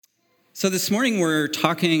So this morning we're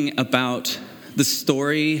talking about the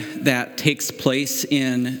story that takes place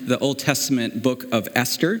in the Old Testament book of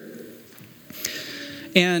Esther.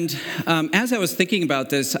 And as I was thinking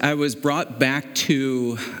about this, I was brought back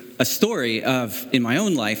to a story in my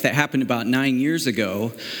own life that happened about 9 years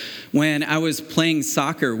ago when I was playing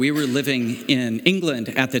soccer. We were living in England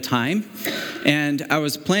at the time, and I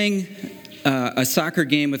was playing a soccer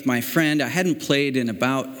game with my friend. I hadn't played in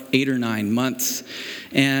about 8 or 9 months,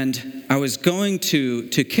 and I was going to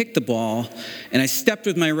kick the ball, and I stepped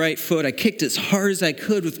with my right foot. I kicked as hard as I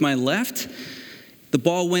could with my left. The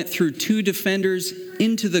ball went through 2 defenders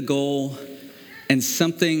into the goal, and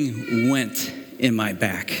something went in my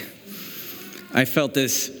back. I felt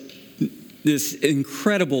this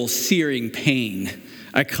incredible searing pain.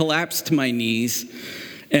 I collapsed to my knees,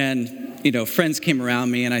 and friends came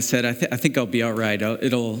around me, and I said, I think I'll be all right.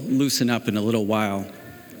 It'll loosen up in a little while.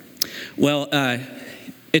 Well,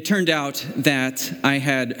 it turned out that I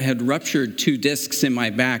had ruptured 2 discs in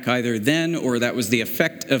my back, either then or that was the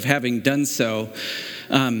effect of having done so.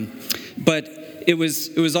 But it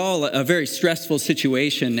was all a very stressful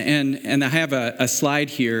situation, and I have a slide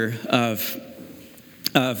here of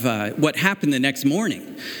what happened the next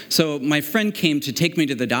morning. So my friend came to take me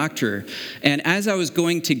to the doctor, and as I was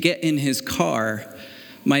going to get in his car,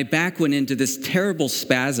 my back went into this terrible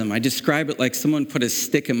spasm. I describe it like someone put a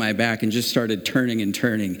stick in my back and just started turning and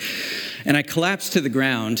turning. And I collapsed to the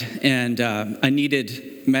ground, and I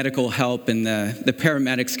needed medical help, and the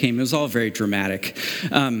paramedics came. It was all very dramatic.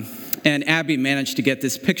 And Abby managed to get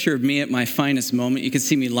this picture of me at my finest moment. You can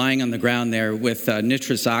see me lying on the ground there with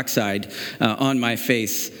nitrous oxide on my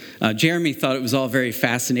face. Jeremy thought it was all very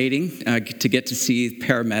fascinating to get to see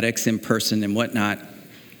paramedics in person and whatnot.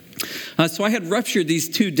 So I had ruptured these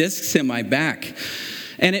 2 discs in my back.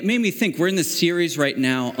 And it made me think, we're in this series right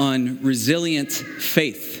now on resilient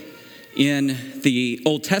faith in the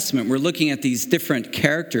Old Testament. We're looking at these different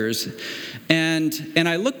characters. And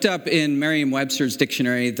I looked up in Merriam-Webster's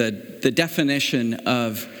dictionary the definition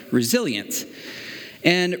of resilient.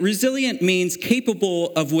 And resilient means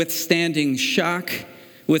capable of withstanding shock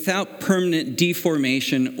without permanent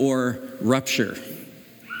deformation or rupture,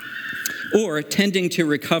 or tending to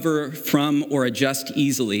recover from or adjust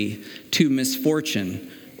easily to misfortune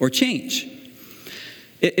or change.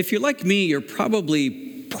 If you're like me, you're probably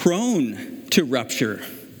prone to rupture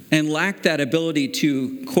and lack that ability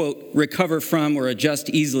to, quote, recover from or adjust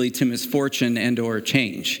easily to misfortune and or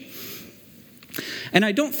change. And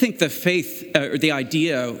I don't think the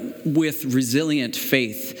idea with resilient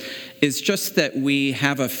faith is just that we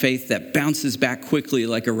have a faith that bounces back quickly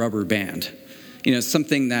like a rubber band.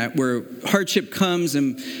 Something that where hardship comes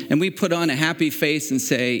and we put on a happy face and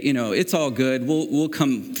say, it's all good. We'll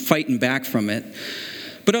come fighting back from it.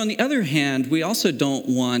 But on the other hand, we also don't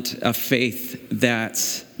want a faith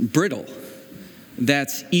that's brittle,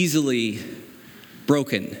 that's easily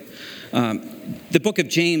broken. The book of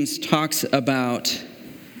James talks about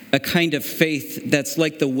a kind of faith that's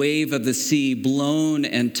like the wave of the sea, blown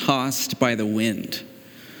and tossed by the wind.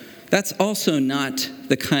 That's also not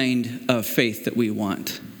the kind of faith that we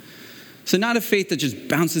want. So not a faith that just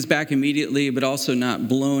bounces back immediately, but also not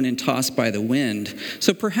blown and tossed by the wind.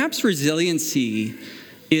 So perhaps resiliency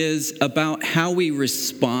is about how we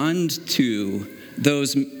respond to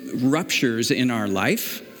those ruptures in our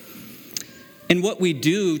life and what we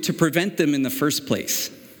do to prevent them in the first place.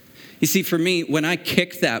 You see, for me, when I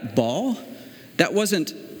kicked that ball, that wasn't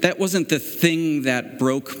the thing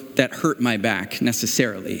that hurt my back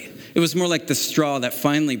necessarily. It was more like the straw that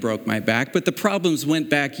finally broke my back, but the problems went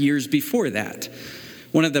back years before that.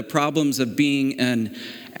 One of the problems of being an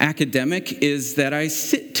academic is that I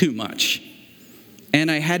sit too much, and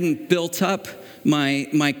I hadn't built up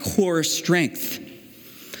my core strength.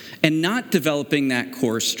 And not developing that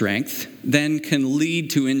core strength then can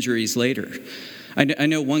lead to injuries later. I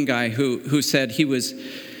know one guy who said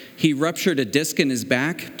he ruptured a disc in his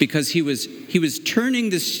back because he was turning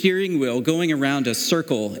the steering wheel going around a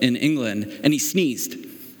circle in England, and he sneezed,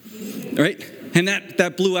 right? And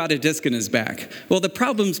that blew out a disc in his back. Well, the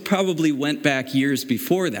problems probably went back years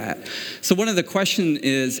before that. So one of the questions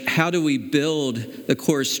is, how do we build the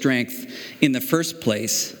core strength in the first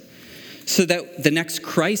place so that the next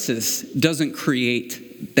crisis doesn't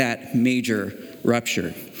create that major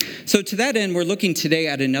rupture? So to that end, we're looking today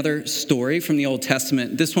at another story from the Old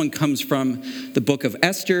Testament. This one comes from the book of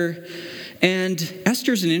Esther. And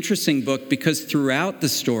Esther's an interesting book because throughout the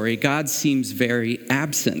story, God seems very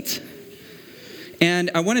absent.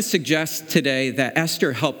 And I want to suggest today that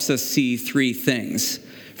Esther helps us see 3 things.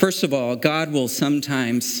 First of all, God will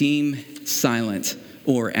sometimes seem silent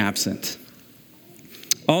or absent.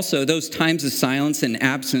 Also, those times of silence and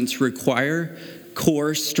absence require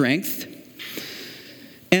core strength.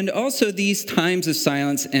 And also, these times of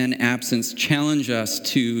silence and absence challenge us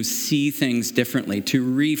to see things differently, to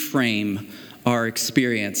reframe our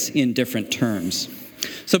experience in different terms.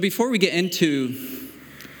 So before we get into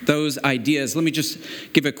those ideas, let me just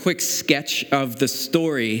give a quick sketch of the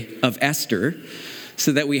story of Esther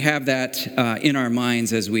so that we have that in our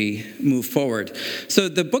minds as we move forward. So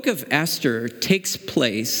the book of Esther takes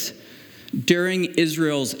place during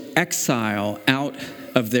Israel's exile out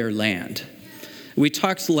of their land. We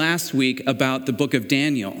talked last week about the book of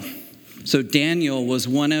Daniel. So Daniel was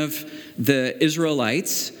one of the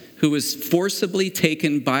Israelites who was forcibly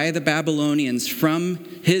taken by the Babylonians from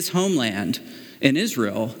his homeland in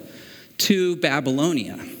Israel to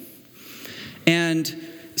Babylonia. And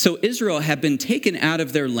so Israel had been taken out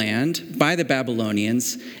of their land by the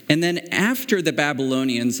Babylonians, and then after the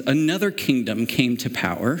Babylonians, another kingdom came to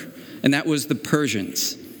power, and that was the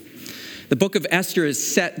Persians. The book of Esther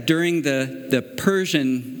is set during the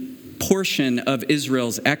Persian portion of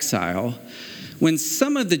Israel's exile, when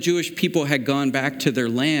some of the Jewish people had gone back to their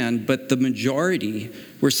land, but the majority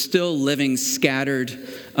were still living scattered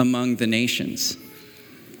among the nations.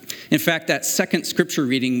 In fact, that second scripture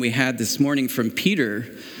reading we had this morning from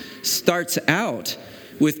Peter starts out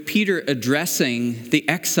with Peter addressing the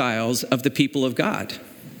exiles of the people of God.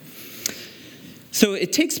 So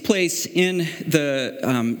it takes place in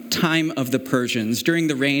the time of the Persians during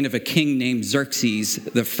the reign of a king named Xerxes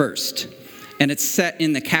I, and it's set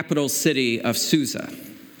in the capital city of Susa.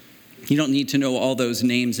 You don't need to know all those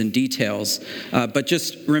names and details, but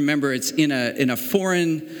just remember it's in a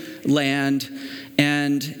foreign land,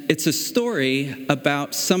 and it's a story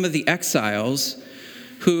about some of the exiles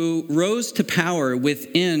who rose to power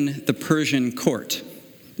within the Persian court,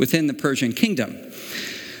 within the Persian kingdom.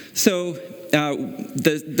 So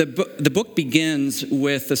the book begins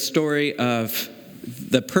with the story of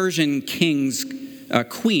the Persian king's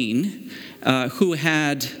queen who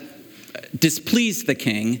had displeased the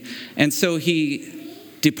king, and so he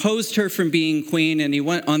deposed her from being queen, and he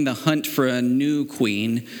went on the hunt for a new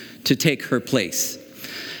queen to take her place.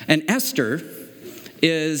 And Esther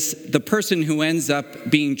is the person who ends up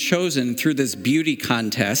being chosen through this beauty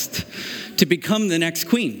contest to become the next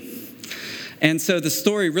queen. And so the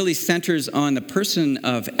story really centers on the person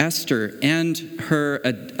of Esther and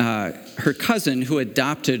her cousin who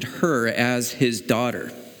adopted her as his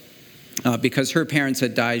daughter. Because her parents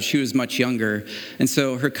had died, she was much younger. And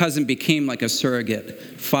so her cousin became like a surrogate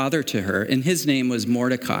father to her, and his name was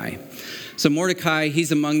Mordecai. So Mordecai,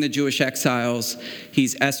 he's among the Jewish exiles.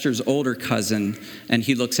 He's Esther's older cousin, and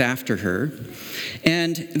he looks after her.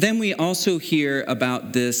 And then we also hear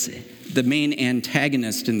about the main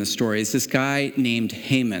antagonist in the story is this guy named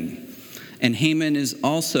Haman. And Haman is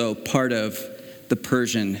also part of the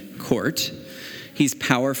Persian court. He's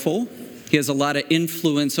powerful. He has a lot of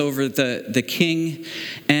influence over the king,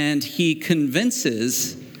 and he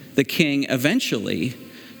convinces the king eventually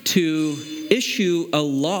to issue a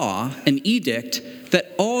law, an edict,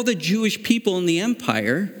 that all the Jewish people in the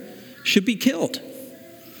empire should be killed.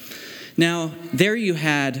 Now, there you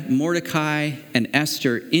had Mordecai and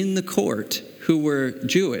Esther in the court who were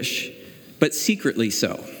Jewish, but secretly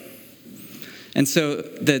so. And so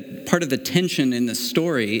the part of the tension in the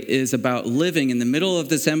story is about living in the middle of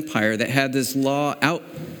this empire that had this law out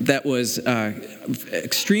that was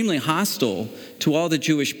extremely hostile to all the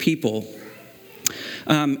Jewish people.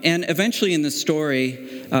 And eventually in the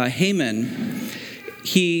story, Haman,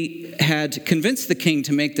 he had convinced the king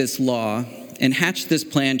to make this law and hatched this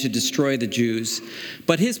plan to destroy the Jews.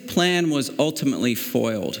 But his plan was ultimately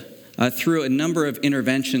foiled. Through a number of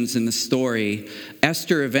interventions in the story,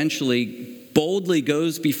 Esther eventually boldly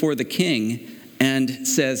goes before the king and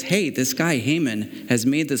says, hey, this guy Haman has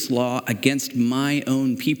made this law against my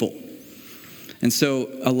own people. And so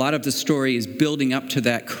a lot of the story is building up to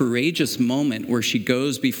that courageous moment where she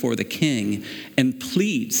goes before the king and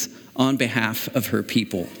pleads on behalf of her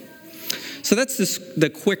people. So that's the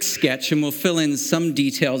quick sketch, and we'll fill in some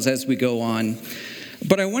details as we go on.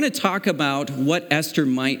 But I want to talk about what Esther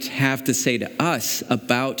might have to say to us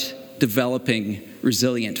about developing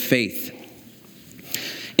resilient faith.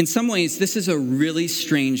 In some ways, this is a really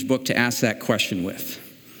strange book to ask that question with,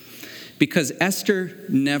 because Esther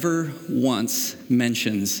never once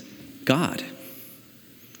mentions God.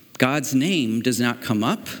 God's name does not come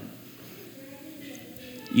up.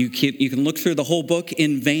 You can look through the whole book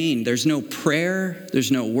in vain. There's no prayer.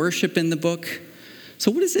 There's no worship in the book. So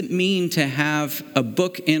what does it mean to have a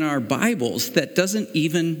book in our Bibles that doesn't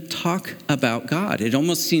even talk about God? It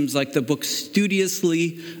almost seems like the book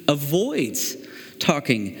studiously avoids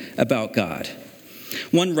talking about God.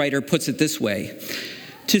 One writer puts it this way: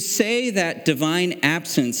 to say that divine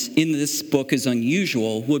absence in this book is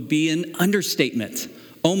unusual would be an understatement.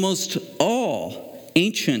 Almost all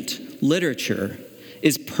ancient literature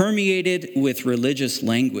is permeated with religious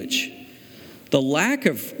language. The lack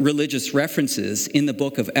of religious references in the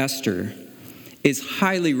book of Esther is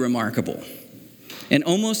highly remarkable and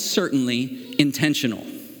almost certainly intentional.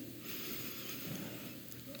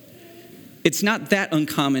 It's not that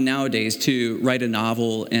uncommon nowadays to write a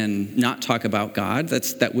novel and not talk about God.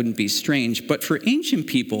 That wouldn't be strange. But for ancient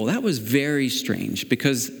people, that was very strange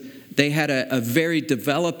because they had a very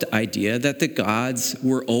developed idea that the gods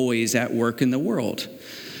were always at work in the world.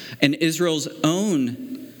 And Israel's own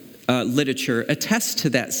literature attests to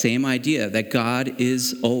that same idea, that God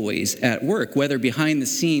is always at work, whether behind the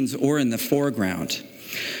scenes or in the foreground.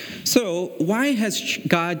 So why has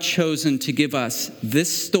God chosen to give us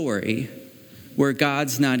this story where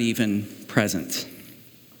God's not even present?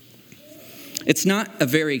 It's not a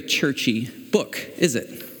very churchy book, is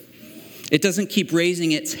it? It doesn't keep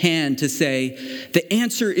raising its hand to say, the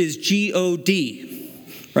answer is G-O-D,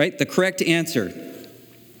 right? The correct answer.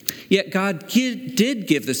 Yet God did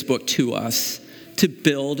give this book to us to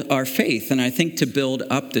build our faith, and I think to build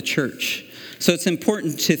up the church. So it's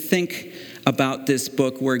important to think about this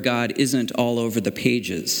book where God isn't all over the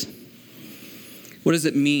pages. What does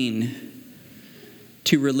it mean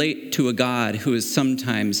to relate to a God who is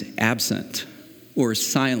sometimes absent or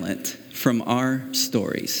silent from our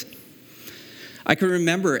stories? I can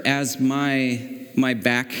remember as my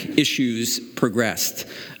back issues progressed.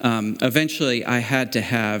 Eventually, I had to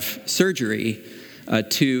have surgery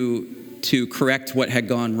to correct what had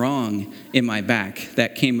gone wrong in my back.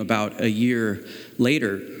 That came about a year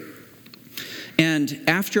later. And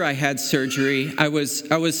after I had surgery, I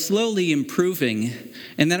was slowly improving.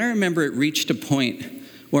 And then I remember it reached a point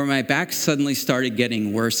where my back suddenly started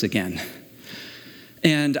getting worse again.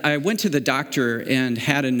 And I went to the doctor and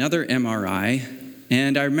had another MRI.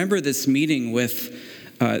 And I remember this meeting with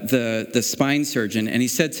the spine surgeon, and he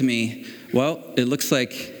said to me, well, it looks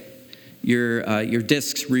like your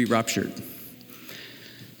discs re-ruptured.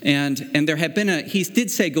 And there had been he did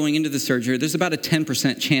say going into the surgery, there's about a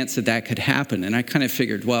 10% chance that could happen. And I kind of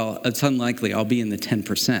figured, well, it's unlikely I'll be in the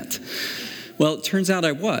 10%. Well, it turns out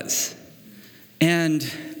I was.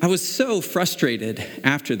 And I was so frustrated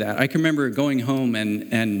after that. I can remember going home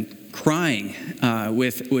and crying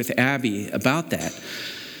with Abby about that.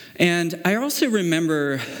 And I also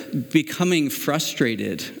remember becoming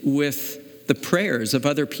frustrated with the prayers of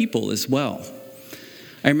other people as well.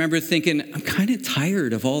 I remember thinking, I'm kind of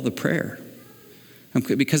tired of all the prayer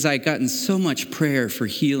because I had gotten so much prayer for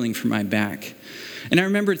healing for my back. And I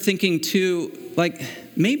remember thinking too, like,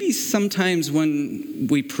 maybe sometimes when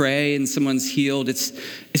we pray and someone's healed, it's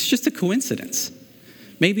just a coincidence.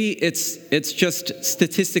 Maybe it's just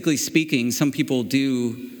statistically speaking, some people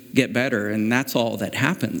do get better, and that's all that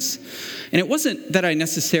happens. And it wasn't that I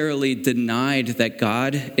necessarily denied that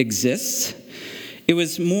God exists. It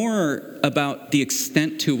was more about the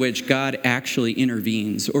extent to which God actually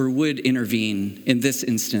intervenes or would intervene in this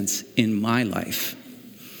instance in my life.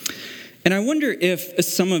 And I wonder if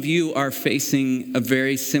some of you are facing a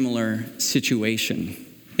very similar situation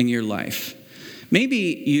in your life.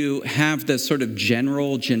 Maybe you have the sort of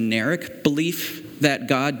general, generic belief that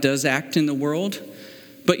God does act in the world,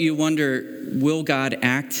 but you wonder, will God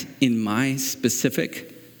act in my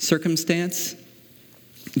specific circumstance?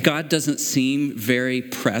 God doesn't seem very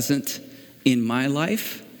present in my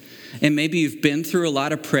life. And maybe you've been through a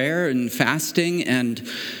lot of prayer and fasting and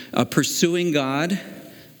pursuing God,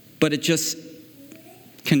 but it just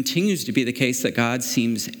continues to be the case that God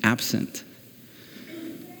seems absent.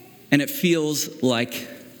 And it feels like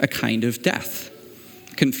a kind of death.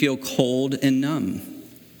 It can feel cold and numb.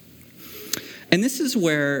 And this is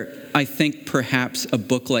where I think perhaps a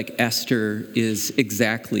book like Esther is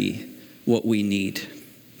exactly what we need.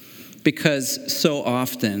 Because so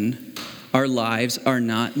often our lives are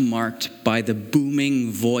not marked by the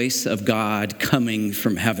booming voice of God coming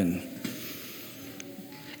from heaven.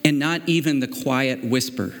 And not even the quiet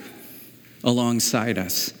whisper alongside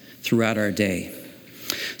us throughout our day.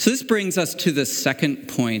 So this brings us to the second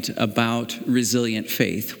point about resilient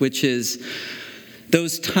faith, which is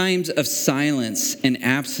those times of silence and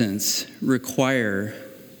absence require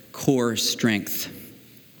core strength.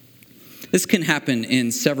 This can happen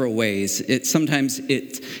in several ways. Sometimes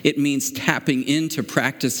it means tapping into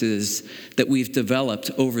practices that we've developed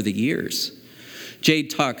over the years. Jade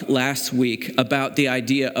talked last week about the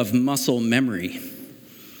idea of muscle memory.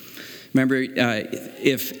 Remember,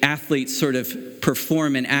 if athletes sort of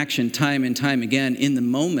perform an action time and time again in the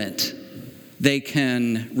moment, they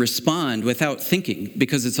can respond without thinking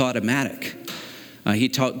because it's automatic. He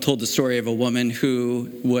told the story of a woman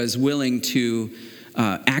who was willing to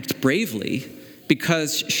act bravely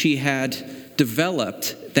because she had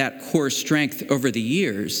developed that core strength over the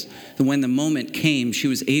years. And when the moment came, she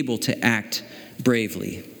was able to act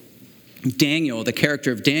bravely. Daniel, the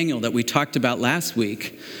character of Daniel that we talked about last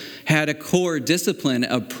week, had a core discipline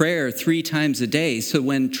of prayer 3 times a day. So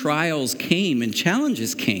when trials came and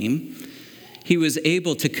challenges came, he was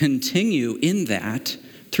able to continue in that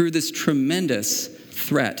through this tremendous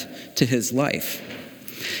threat to his life.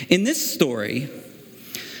 In this story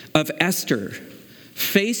of Esther,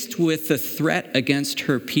 faced with the threat against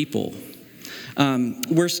her people,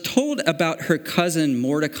 we're told about her cousin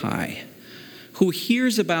Mordecai, who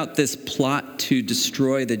hears about this plot to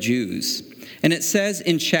destroy the Jews. And it says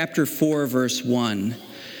in chapter 4, verse 1,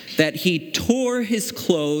 that he tore his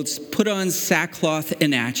clothes, put on sackcloth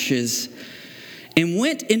and ashes, and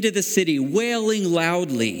went into the city wailing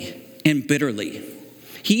loudly and bitterly.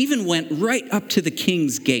 He even went right up to the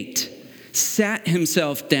king's gate, sat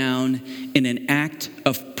himself down in an act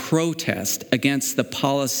of protest against the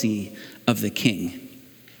policy of the king.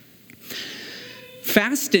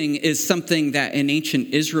 Fasting is something that in ancient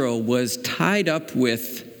Israel was tied up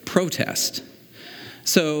with protest.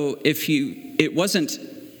 So it wasn't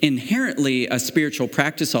inherently a spiritual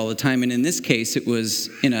practice all the time, and in this case, it was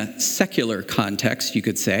in a secular context, you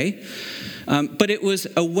could say. But it was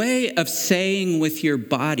a way of saying with your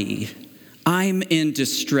body, I'm in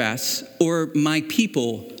distress, or my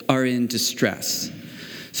people are in distress.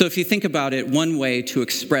 So if you think about it, one way to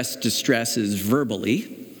express distress is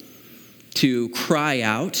verbally, to cry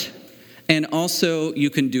out, and also you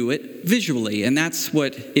can do it visually. And that's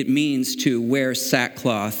what it means to wear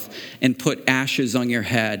sackcloth and put ashes on your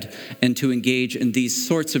head and to engage in these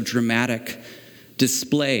sorts of dramatic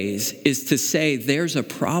displays, is to say there's a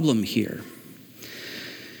problem here.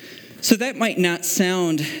 So that might not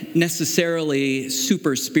sound necessarily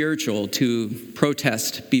super spiritual to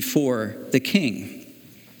protest before the king.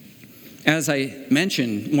 As I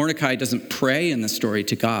mentioned, Mordecai doesn't pray in the story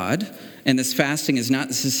to God, and this fasting is not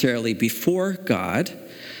necessarily before God.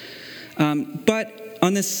 But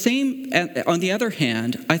on the other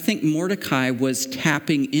hand, I think Mordecai was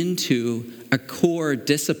tapping into a core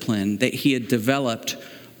discipline that he had developed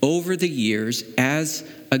over the years as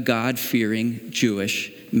a God-fearing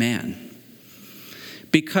Jewish man.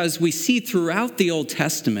 Because we see throughout the Old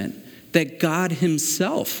Testament that God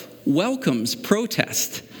himself welcomes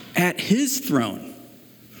protest at his throne.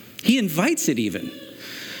 He invites it even.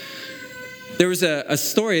 There was a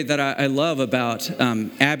story that I love about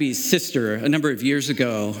Abby's sister a number of years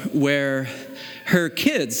ago, where her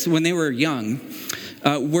kids, when they were young,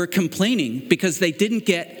 were complaining because they didn't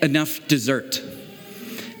get enough dessert.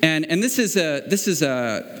 And this is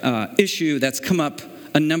a issue that's come up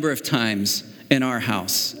a number of times in our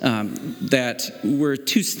house, that we're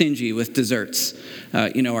too stingy with desserts.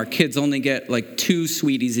 Our kids only get like 2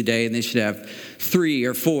 sweeties a day, and they should have 3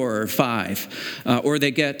 or 4 or 5. Or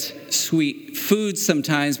they get sweet foods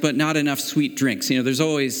sometimes, but not enough sweet drinks. There's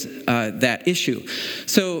always that issue.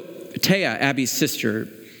 So Taya, Abby's sister,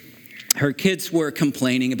 her kids were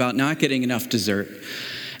complaining about not getting enough dessert.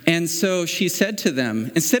 And so she said to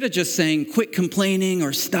them, instead of just saying, quit complaining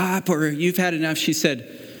or stop or you've had enough, she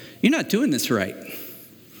said, you're not doing this right.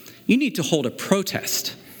 You need to hold a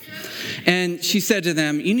protest. And she said to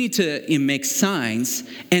them, you need to make signs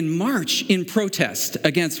and march in protest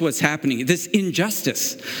against what's happening, this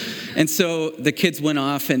injustice. And so the kids went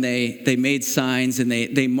off and they made signs and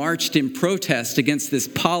they marched in protest against this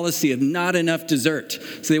policy of not enough dessert.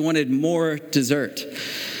 So they wanted more dessert.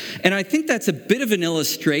 And I think that's a bit of an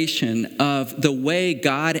illustration of the way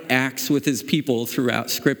God acts with his people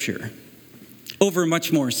throughout Scripture. Over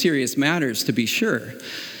much more serious matters, to be sure.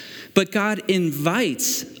 But God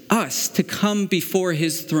invites us to come before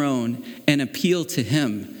his throne and appeal to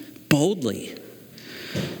him boldly.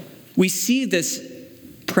 We see this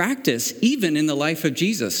practice even in the life of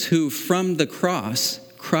Jesus, who from the cross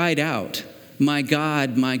cried out, my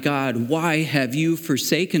God, why have you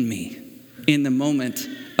forsaken me?" in the moment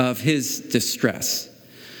of his distress.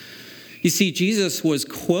 You see, Jesus was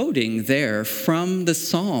quoting there from the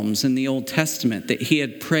Psalms in the Old Testament that he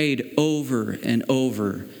had prayed over and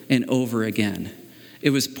over and over again. It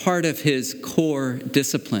was part of his core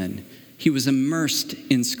discipline. He was immersed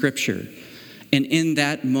in Scripture. And in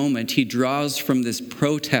that moment, he draws from this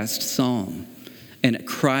protest psalm and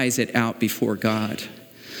cries it out before God.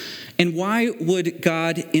 And why would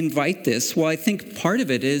God invite this? Well, I think part of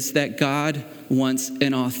it is that God wants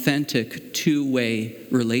an authentic two-way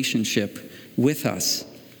relationship with us.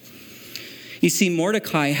 You see,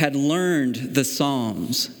 Mordecai had learned the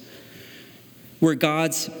Psalms, where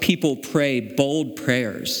God's people pray bold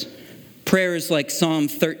prayers. Prayers like Psalm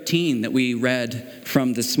 13 that we read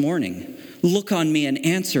from this morning. Look on me and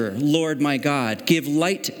answer, Lord my God. Give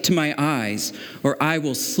light to my eyes, or I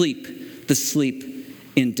will sleep the sleep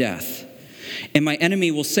in death. And my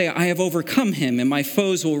enemy will say, I have overcome him, and my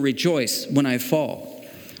foes will rejoice when I fall.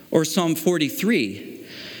 Or Psalm 43,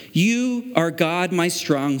 you are God, my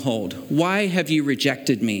stronghold. Why have you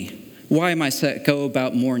rejected me? Why must I go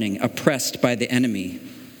about mourning, oppressed by the enemy?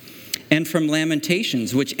 And from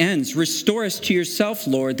Lamentations, which ends, restore us to yourself,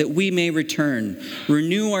 Lord, that we may return.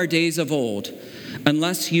 Renew our days of old,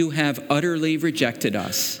 unless you have utterly rejected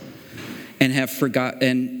us and have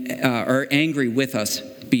forgotten, are angry with us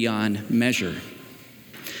beyond measure.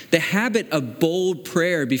 The habit of bold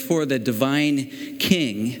prayer before the divine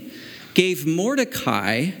king gave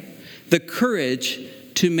Mordecai the courage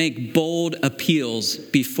to make bold appeals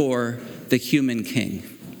before the human king.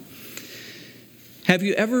 Have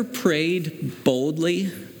you ever prayed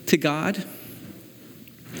boldly to God?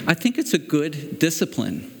 I think it's a good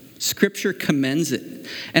discipline. Scripture commends it.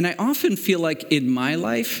 And I often feel like in my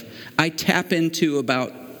life, I tap into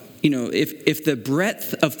about, if the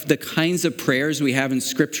breadth of the kinds of prayers we have in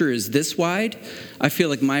Scripture is this wide, I feel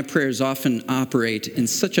like my prayers often operate in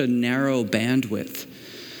such a narrow bandwidth.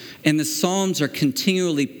 And the Psalms are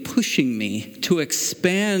continually pushing me to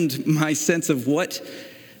expand my sense of what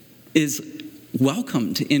is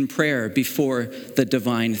welcomed in prayer before the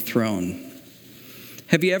divine throne.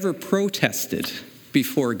 Have you ever protested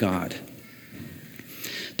before God?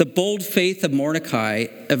 The bold faith of Mordecai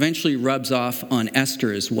eventually rubs off on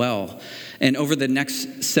Esther as well. And over the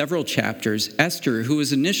next several chapters, Esther, who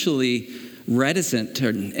was initially reticent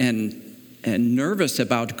and nervous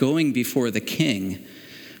about going before the king,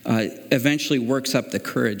 eventually works up the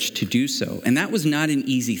courage to do so. And that was not an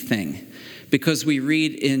easy thing, because we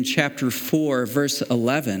read in chapter 4, verse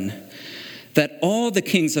 11, that all the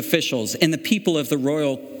king's officials and the people of the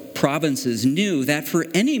royal provinces knew that for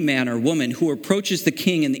any man or woman who approaches the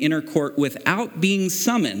king in the inner court without being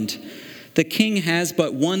summoned, the king has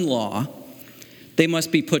but one law: they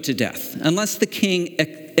must be put to death, unless the king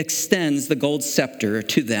extends the gold scepter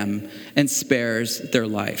to them and spares their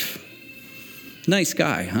life. Nice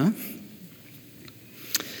guy, huh?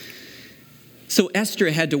 So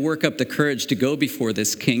Esther had to work up the courage to go before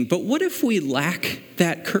this king. But what if we lack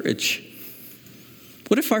that courage?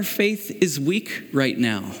 What if our faith is weak right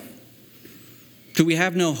now? Do we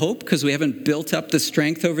have no hope because we haven't built up the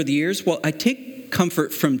strength over the years? Well, I take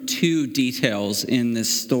comfort from two details in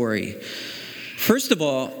this story. First of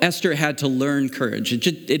all, Esther had to learn courage.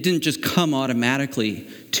 It didn't just come automatically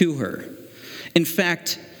to her. In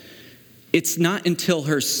fact, it's not until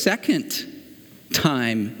her second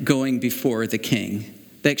time going before the king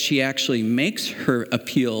that she actually makes her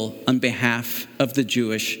appeal on behalf of the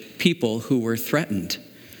Jewish people who were threatened.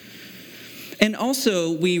 And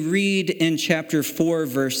also, we read in chapter 4,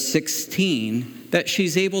 verse 16, that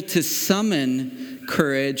she's able to summon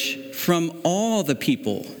courage from all the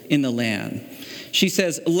people in the land. She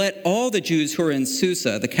says, let all the Jews who are in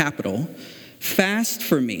Susa, the capital, fast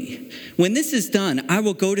for me. When this is done, I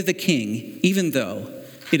will go to the king, even though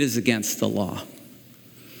it is against the law.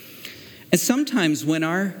 And sometimes when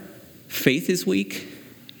our faith is weak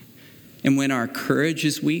and when our courage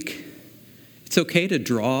is weak, it's okay to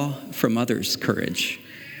draw from others' courage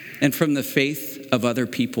and from the faith of other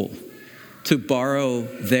people, to borrow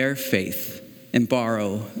their faith and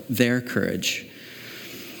borrow their courage.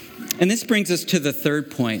 And this brings us to the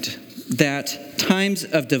third point, that times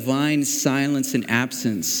of divine silence and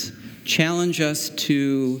absence challenge us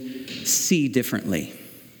to see differently,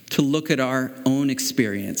 to look at our own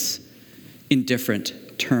experience in different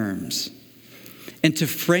terms, and to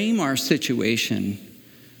frame our situation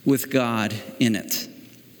with God in it.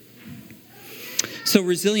 So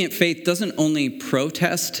resilient faith doesn't only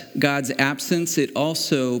protest God's absence, it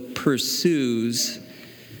also pursues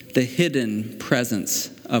the hidden presence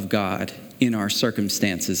of God in our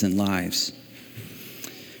circumstances and lives.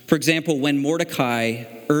 For example, when Mordecai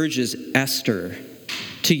urges Esther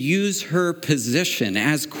to use her position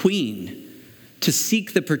as queen to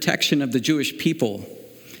seek the protection of the Jewish people,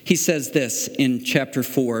 he says this in chapter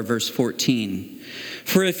 4, verse 14.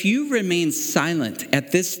 For if you remain silent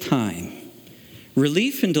at this time,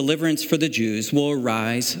 relief and deliverance for the Jews will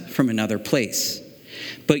arise from another place,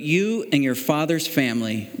 but you and your father's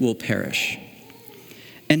family will perish.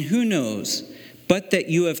 And who knows, but that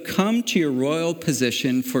you have come to your royal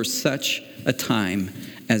position for such a time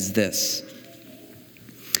as this.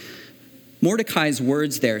 Mordecai's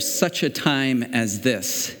words there, such a time as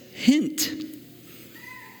this, hint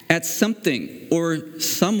at something or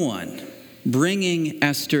someone bringing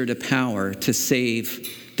Esther to power to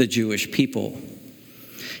save the Jewish people.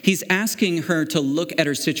 He's asking her to look at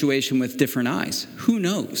her situation with different eyes. Who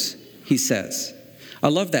knows, he says. I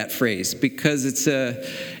love that phrase because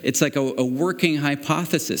it's like a working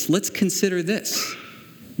hypothesis. Let's consider this.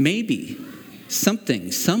 Maybe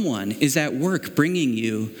someone is at work bringing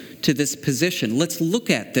you to this position. Let's look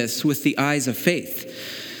at this with the eyes of faith.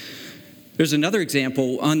 There's another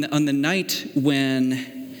example. On the night when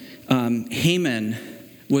Haman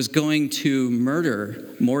was going to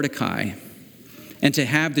murder Mordecai and to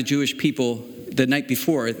have the Jewish people, the night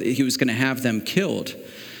before, he was going to have them killed.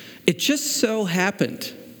 It just so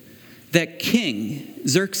happened that King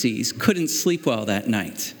Xerxes couldn't sleep well that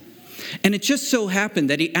night. And it just so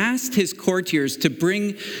happened that he asked his courtiers to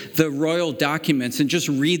bring the royal documents and just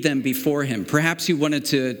read them before him. Perhaps he wanted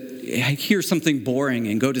to hear something boring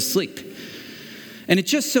and go to sleep. And it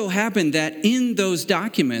just so happened that in those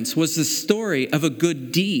documents was the story of a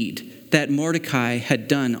good deed that Mordecai had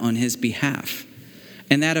done on his behalf.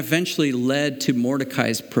 And that eventually led to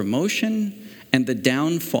Mordecai's promotion and the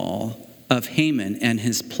downfall of Haman and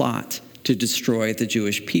his plot to destroy the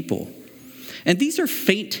Jewish people. And these are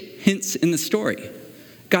faint hints in the story.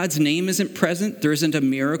 God's name isn't present. There isn't a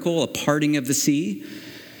miracle, a parting of the sea.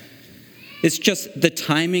 It's just the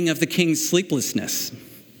timing of the king's sleeplessness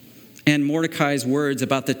and Mordecai's words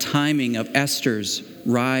about the timing of Esther's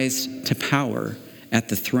rise to power at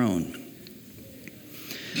the throne.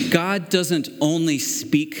 God doesn't only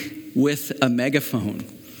speak with a megaphone.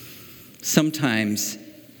 Sometimes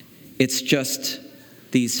it's just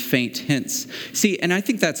these faint hints. See, and I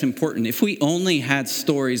think that's important. If we only had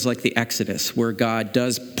stories like the Exodus, where God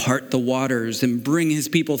does part the waters and bring his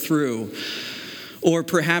people through, or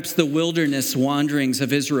perhaps the wilderness wanderings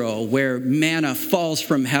of Israel, where manna falls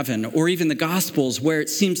from heaven, or even the Gospels, where it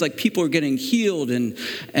seems like people are getting healed and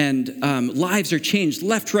lives are changed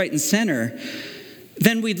left, right, and center,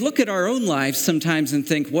 then we'd look at our own lives sometimes and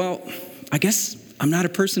think, well, I guess I'm not a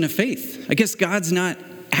person of faith. I guess God's not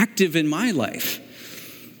active in my life.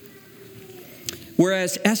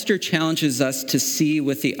 Whereas Esther challenges us to see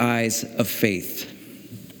with the eyes of faith.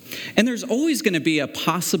 And there's always going to be a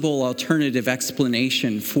possible alternative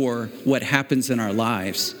explanation for what happens in our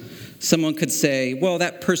lives. Someone could say, well,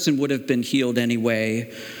 that person would have been healed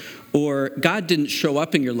anyway, or God didn't show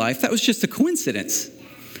up in your life. That was just a coincidence.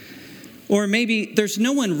 Or maybe there's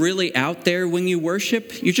no one really out there when you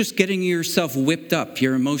worship. You're just getting yourself whipped up,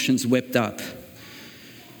 your emotions whipped up.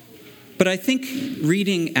 But I think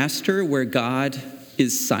reading Esther, where God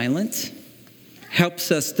is silent,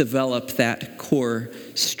 helps us develop that core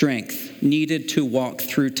strength needed to walk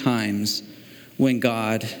through times when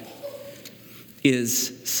God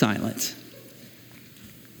is silent.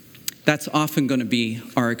 That's often going to be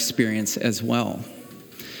our experience as well.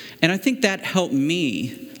 And I think that helped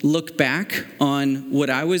me look back on what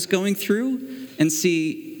I was going through and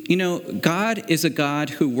see, God is a God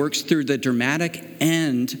who works through the dramatic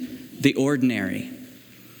and the ordinary.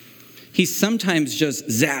 He sometimes just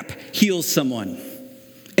heals someone.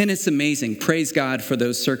 And it's amazing. Praise God for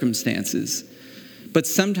those circumstances. But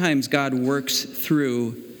sometimes God works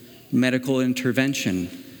through medical intervention,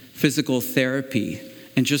 physical therapy,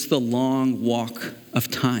 and just the long walk of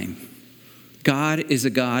time. God is a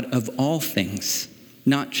God of all things,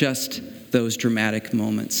 not just those dramatic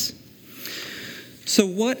moments. So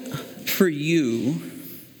what for you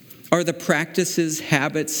are the practices,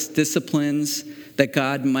 habits, disciplines that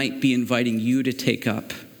God might be inviting you to take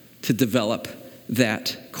up to develop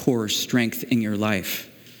that core strength in your life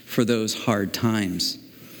for those hard times?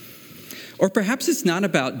 Or perhaps it's not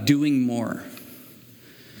about doing more.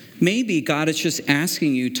 Maybe God is just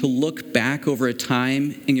asking you to look back over a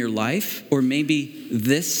time in your life, or maybe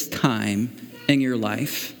this time in your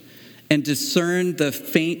life, and discern the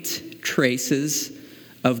faint traces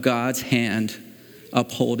of God's hand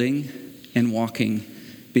upholding and walking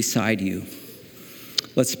beside you.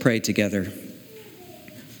 Let's pray together.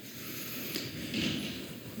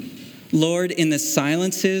 Lord, in the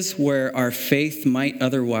silences where our faith might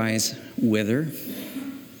otherwise wither,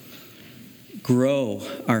 grow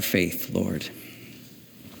our faith, Lord.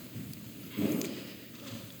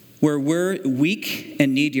 Where we're weak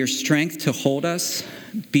and need your strength to hold us,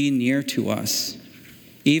 be near to us,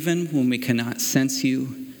 even when we cannot sense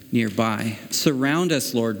you nearby. Surround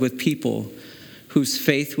us, Lord, with people whose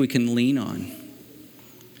faith we can lean on,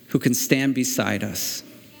 who can stand beside us.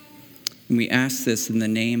 And we ask this in the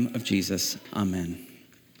name of Jesus. Amen.